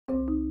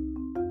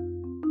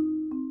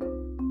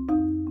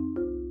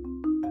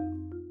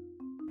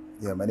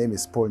Yeah, my name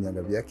is Paul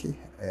Nyangaviaki.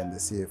 I am the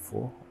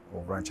CFO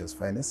of Rancher's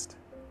Finest.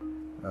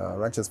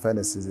 Rancher's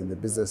Finest is in the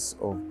business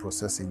of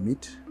processing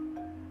meat.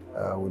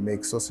 We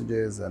make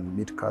sausages and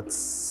meat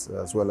cuts,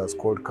 as well as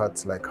cold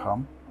cuts like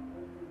ham.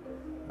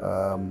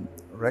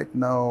 Right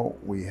now,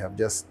 we have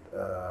just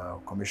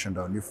commissioned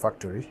our new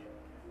factory,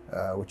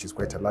 which is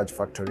quite a large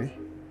factory,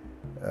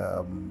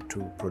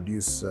 to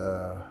produce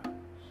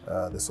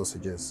the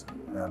sausages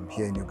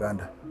here in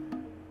Uganda.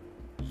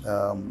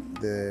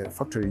 The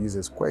factory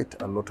uses quite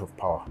a lot of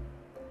power,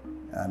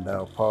 and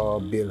our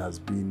power bill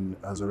has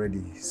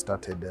already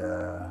started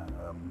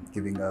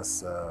giving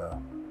us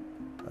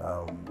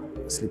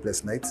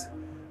sleepless nights.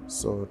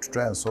 So to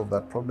try and solve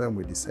that problem,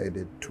 we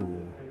decided to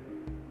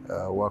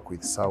work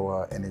with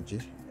Sour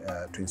Energy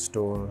to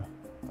install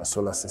a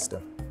solar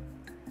system.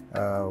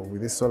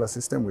 With this solar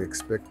system, we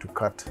expect to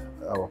cut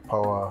our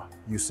power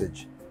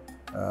usage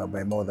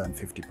by more than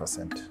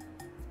 50%,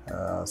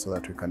 so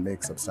that we can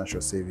make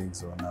substantial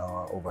savings on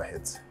our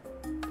overheads.